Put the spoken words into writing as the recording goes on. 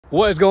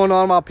What is going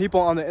on, my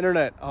people on the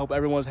internet? I hope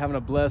everyone's having a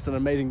blessed and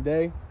amazing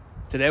day.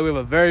 Today we have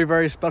a very,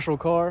 very special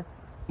car.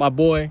 My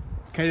boy,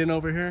 Caden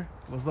over here.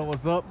 What's up,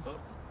 what's up? What's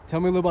up? Tell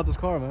me a little about this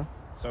car, man.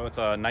 So it's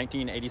a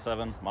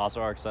 1987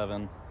 Mazda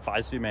RX-7,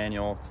 5-speed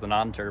manual. It's the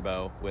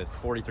non-turbo with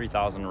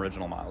 43,000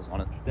 original miles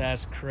on it.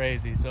 That's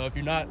crazy. So if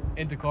you're not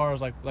into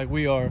cars like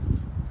we are,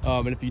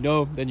 and if you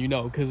know, then you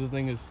know, because the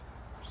thing is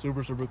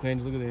super, super clean.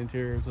 Just look at the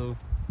interior, so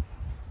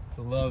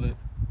I love it.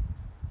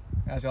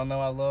 As y'all know,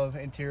 I love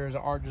interiors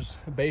that aren't just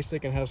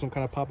basic and have some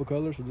kind of pop of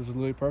color, so this is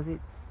literally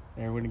perfect.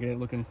 And we're gonna get it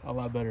looking a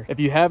lot better. If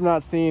you have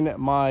not seen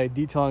my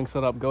detailing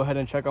setup, go ahead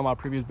and check out my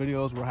previous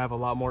videos where I have a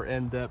lot more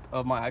in-depth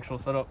of my actual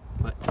setup.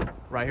 But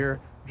right here,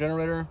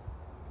 generator,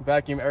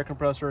 vacuum, air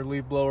compressor,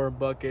 leaf blower,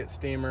 bucket,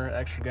 steamer,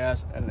 extra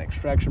gas, and an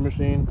extraction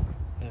machine.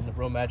 And then the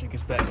real magic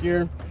is back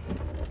here.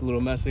 It's a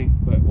little messy,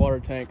 but water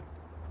tank,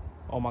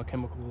 all my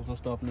chemicals and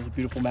stuff. And there's a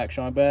beautiful Max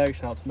Shine bag.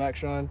 Shout out to Max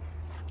Shine.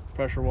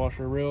 Pressure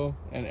washer reel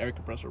and air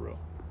compressor reel.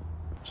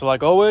 So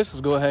like always,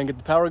 let's go ahead and get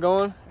the power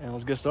going and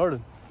let's get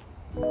started.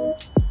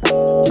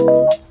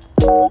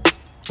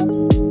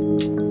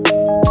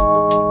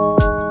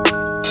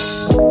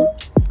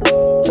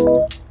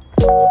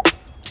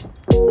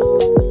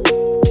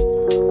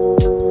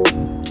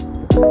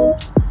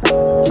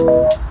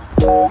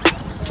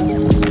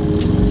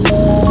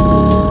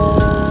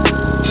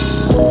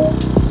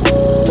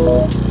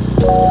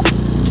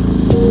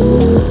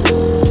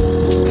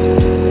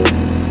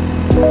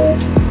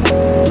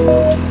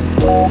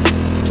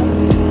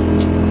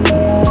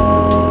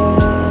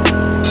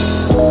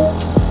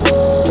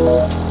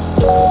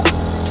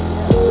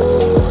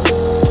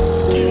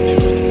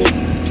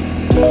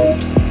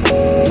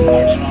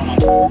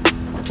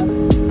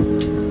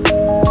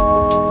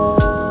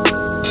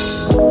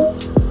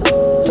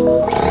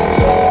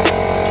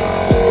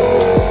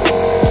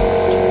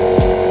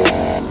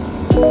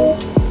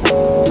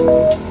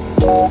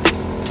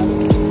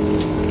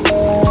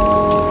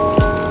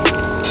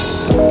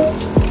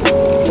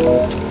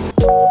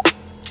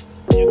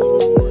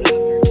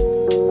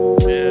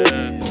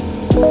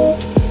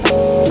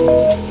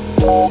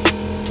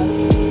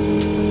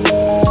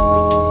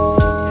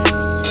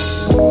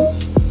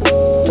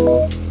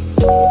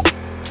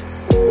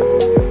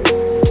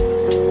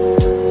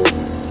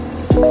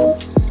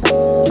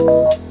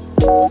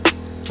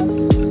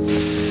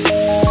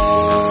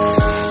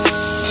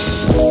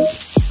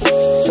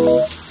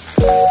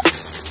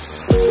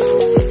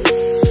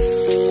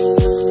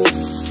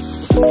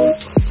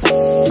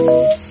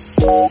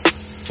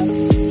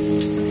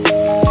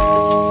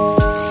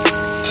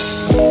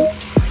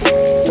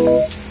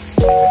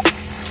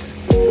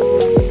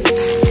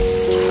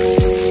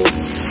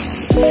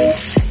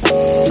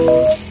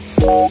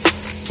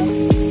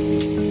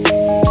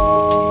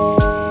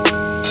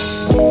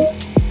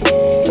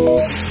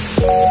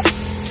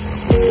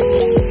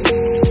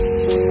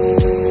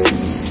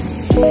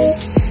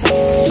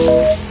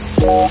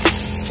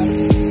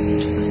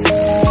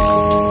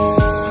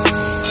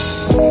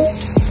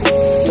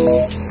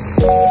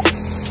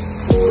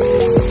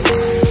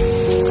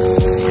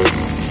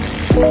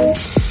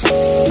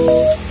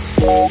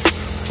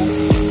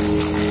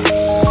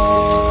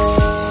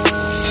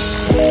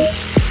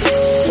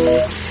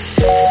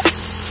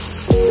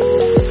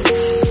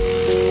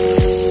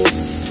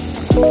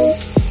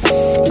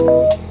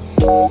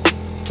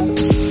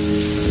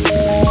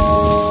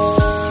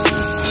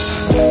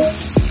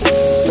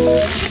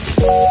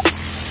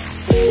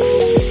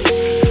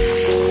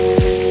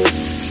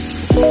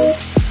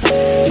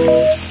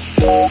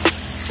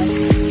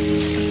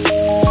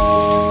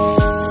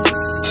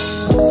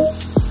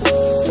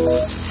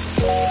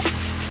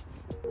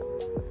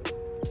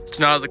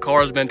 So now that the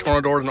car has been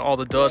tornadoed and all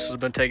the dust has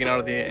been taken out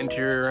of the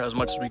interior as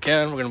much as we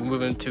can, we're going to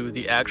move into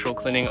the actual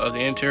cleaning of the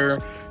interior.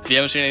 If you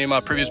haven't seen any of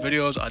my previous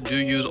videos, I do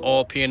use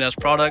all P&S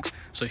products,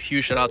 so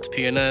huge shout out to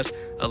P&S.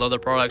 I love their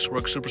products,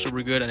 work super,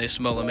 super good, and they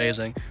smell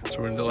amazing. So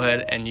we're going to go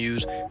ahead and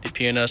use the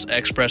P&S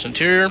Express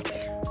interior,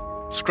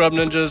 scrub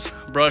ninjas,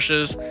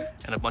 brushes,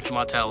 and a bunch of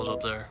my towels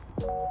up there.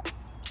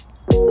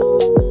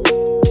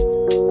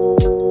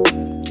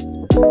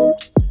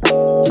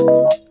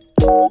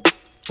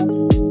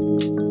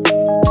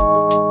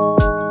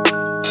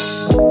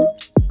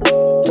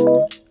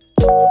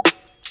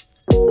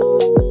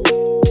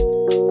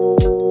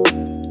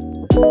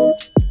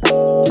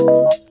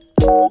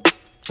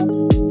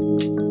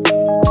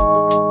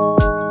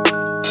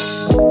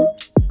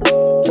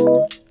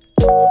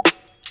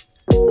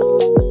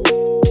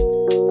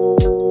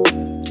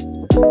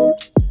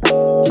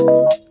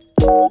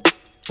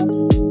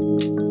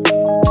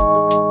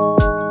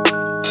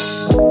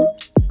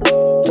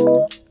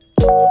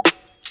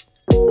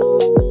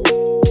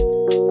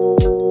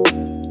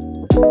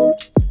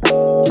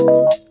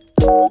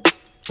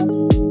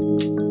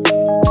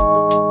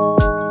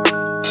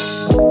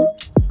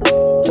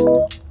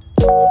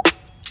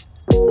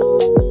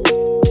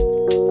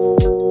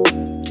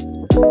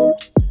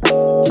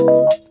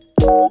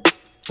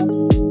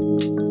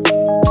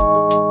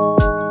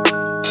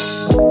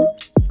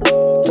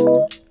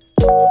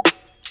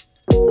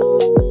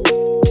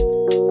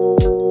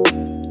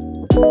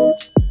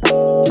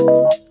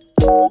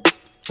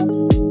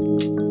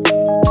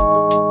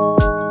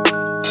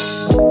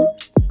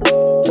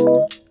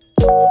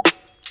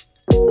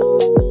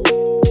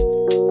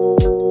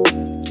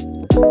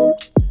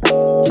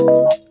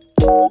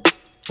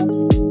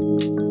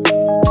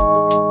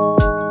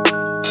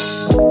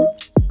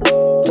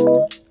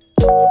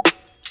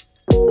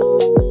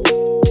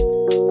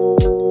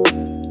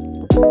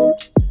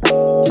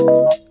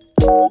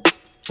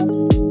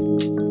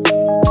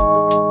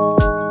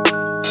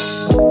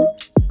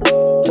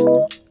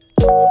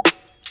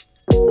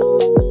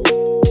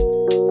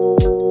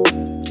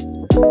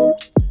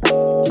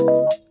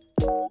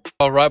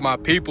 my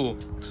people.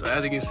 So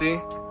as you can see,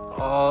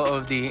 all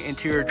of the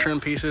interior trim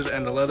pieces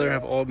and the leather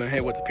have all been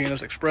hit with the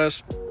PNS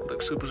Express.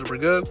 Looks super, super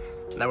good.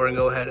 Now we're gonna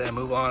go ahead and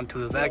move on to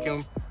the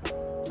vacuum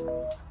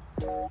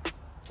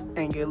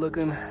and get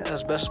looking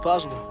as best as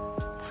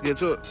possible. Let's get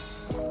to it.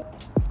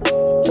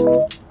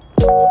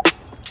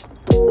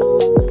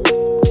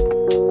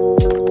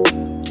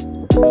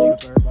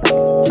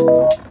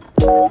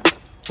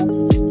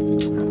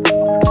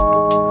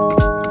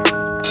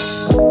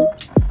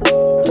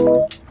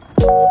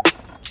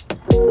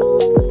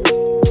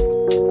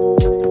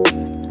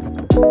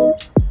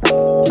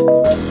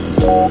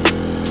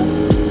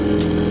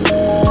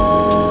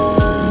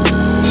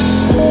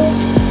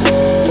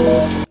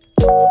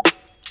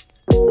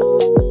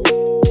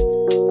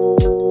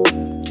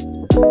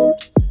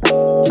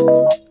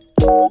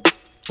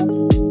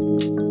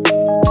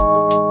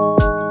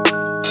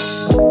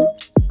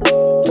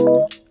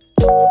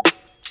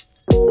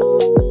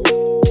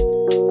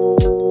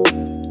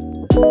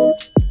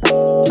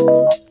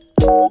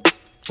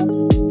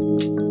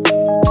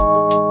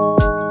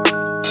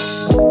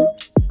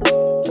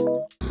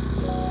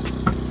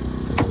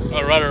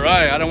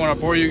 Alright, I don't want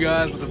to bore you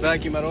guys with the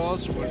vacuum at all,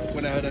 so we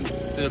went ahead and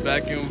did the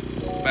vacuum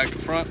back to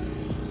front,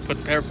 put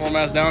the pair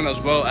formats down as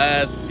well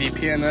as the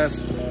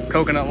PNS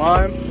coconut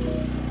lime,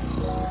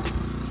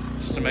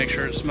 just to make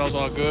sure it smells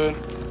all good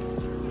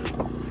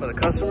for the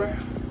customer.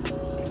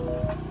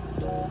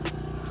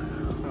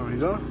 There we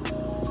go.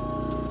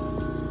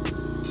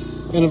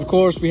 And of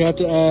course we have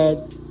to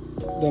add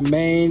the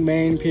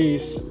main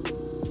piece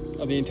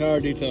of the entire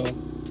detail,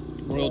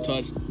 Royal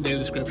Touch, Day of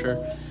the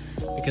Scripture,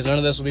 because none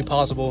of this will be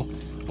possible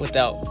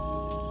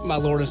without my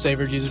Lord and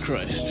Savior Jesus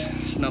Christ.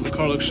 So now the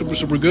car looks super,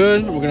 super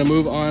good. We're gonna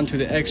move on to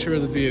the exterior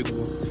of the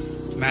vehicle.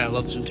 Man, I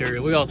love this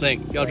interior. What y'all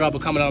think? Y'all drop a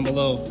comment down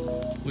below.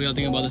 What y'all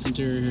think about this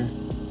interior here?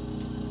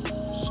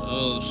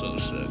 So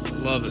sick.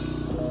 Love it.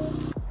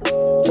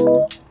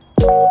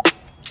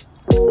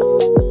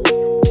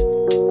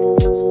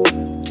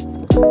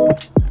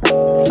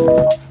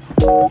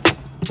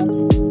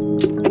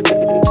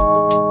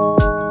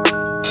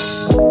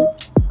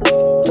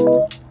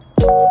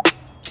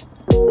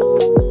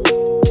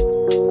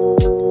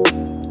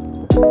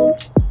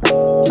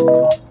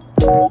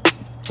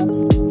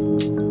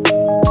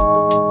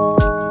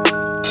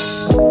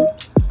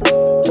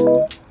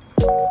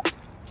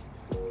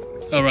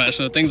 Alright,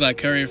 so the things I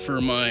carry for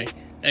my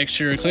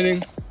exterior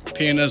cleaning: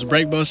 PNS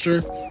Brake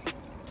Buster,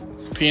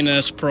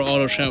 PNS Pro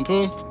Auto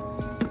Shampoo,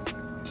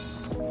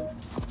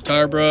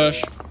 tire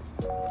brush,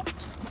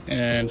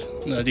 and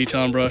the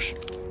detailing brush.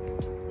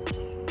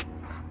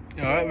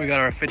 Alright, we got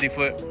our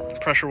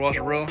 50-foot pressure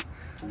washer roll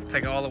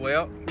taken all the way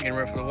up, getting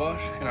ready for the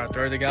wash, and our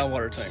 30-gallon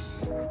water tank.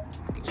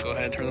 Let's go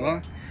ahead and turn it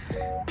on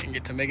and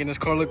get to making this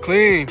car look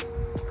clean.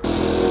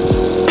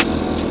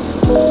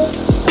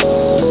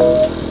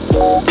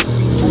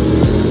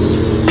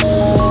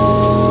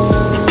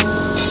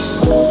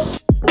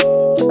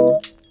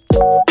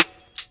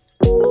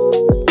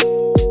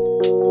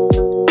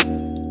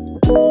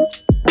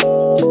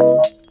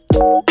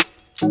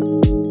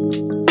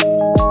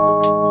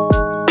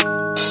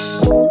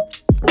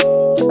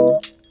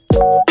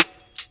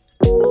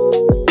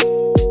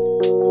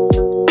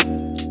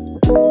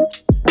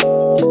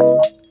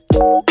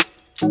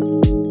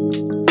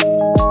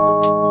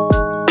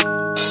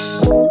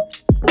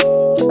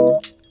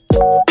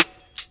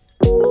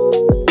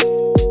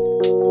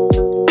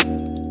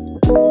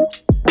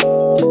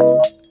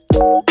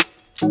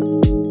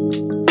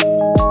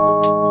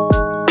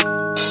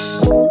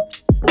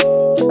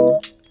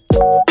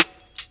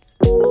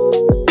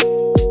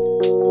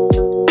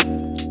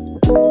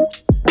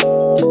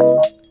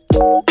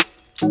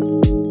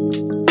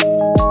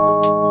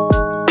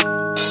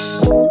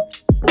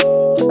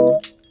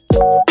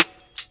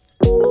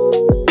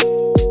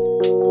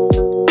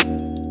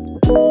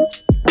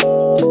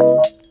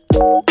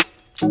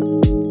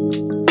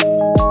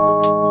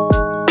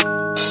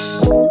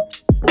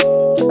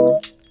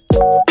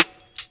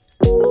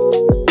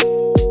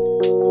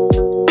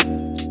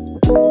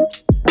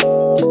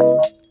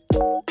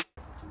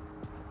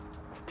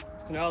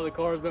 Now the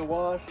car has been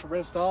washed,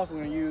 rinsed off, we're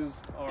going to use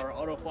our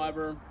Auto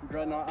Fiber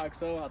Dreadnought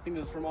XO. I think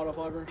this is from Auto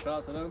Fiber. Shout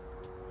out to them.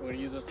 We're going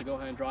to use this to go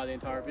ahead and dry the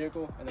entire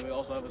vehicle. And then we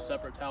also have a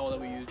separate towel that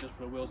we use just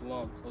for the wheels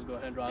alone. So let's go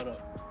ahead and dry it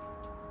up.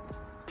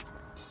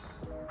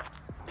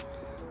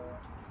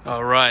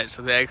 Alright,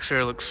 so the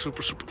exterior looks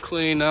super, super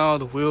clean now.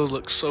 The wheels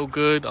look so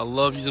good. I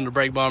love using the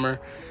brake bomber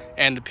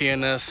and the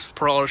PNS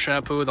Pro Auto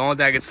Shampoo. The only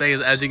thing I can say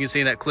is, as you can see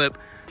in that clip,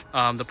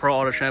 the Pro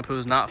Auto Shampoo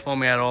is not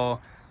foamy at all.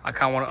 I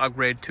kind of want to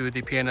upgrade to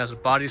the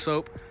PNS body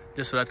soap,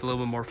 just so that's a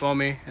little bit more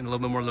foamy and a little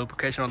bit more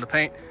lubrication on the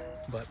paint.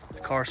 But the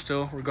car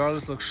still,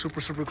 regardless, looks super,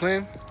 super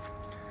clean.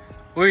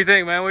 What do you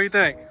think, man? What do you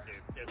think?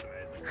 Dude, it's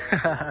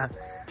amazing.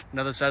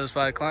 Another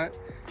satisfied client.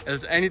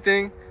 Is there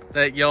anything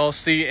that y'all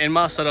see in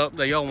my setup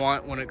that y'all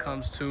want when it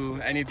comes to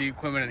any of the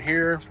equipment in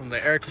here, from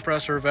the air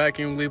compressor,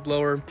 vacuum, leaf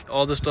blower,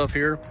 all this stuff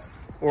here,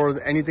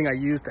 or anything I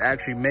use to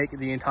actually make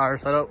the entire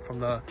setup, from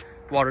the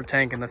water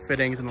tank and the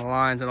fittings and the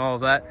lines and all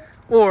of that,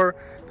 or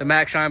the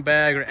Max Shine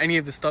bag or any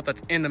of the stuff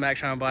that's in the Max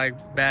Shine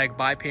bag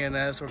by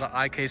PNS or the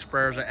IK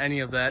sprayers or any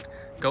of that,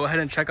 go ahead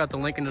and check out the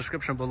link in the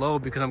description below,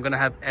 because I'm going to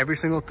have every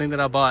single thing that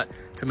I bought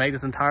to make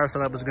this entire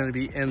setup is going to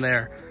be in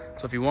there.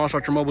 So if you want to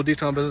start your mobile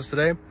detailing business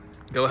today,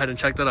 go ahead and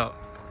check that out.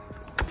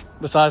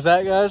 Besides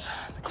that, guys,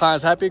 the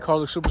client's happy. Car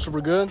looks super, super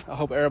good. I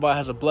hope everybody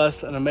has a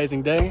blessed and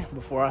amazing day.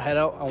 Before I head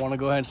out, I want to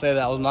go ahead and say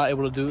that I was not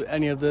able to do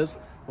any of this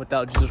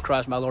without Jesus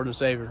Christ, my Lord and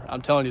Savior.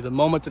 I'm telling you, the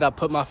moment that I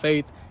put my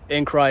faith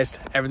in Christ,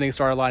 everything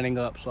started lining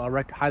up. So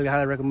I highly,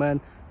 highly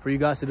recommend for you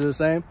guys to do the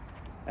same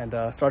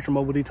and start your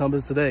mobile detailing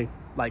business today.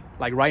 Like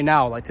right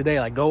now, like today,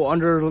 like go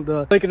under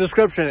the link in the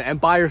description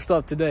and buy your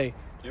stuff today.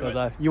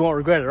 Because you won't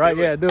regret it, right?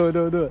 Yeah, do it.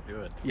 Do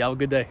it. You have a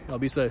good day. Y'all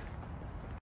be safe.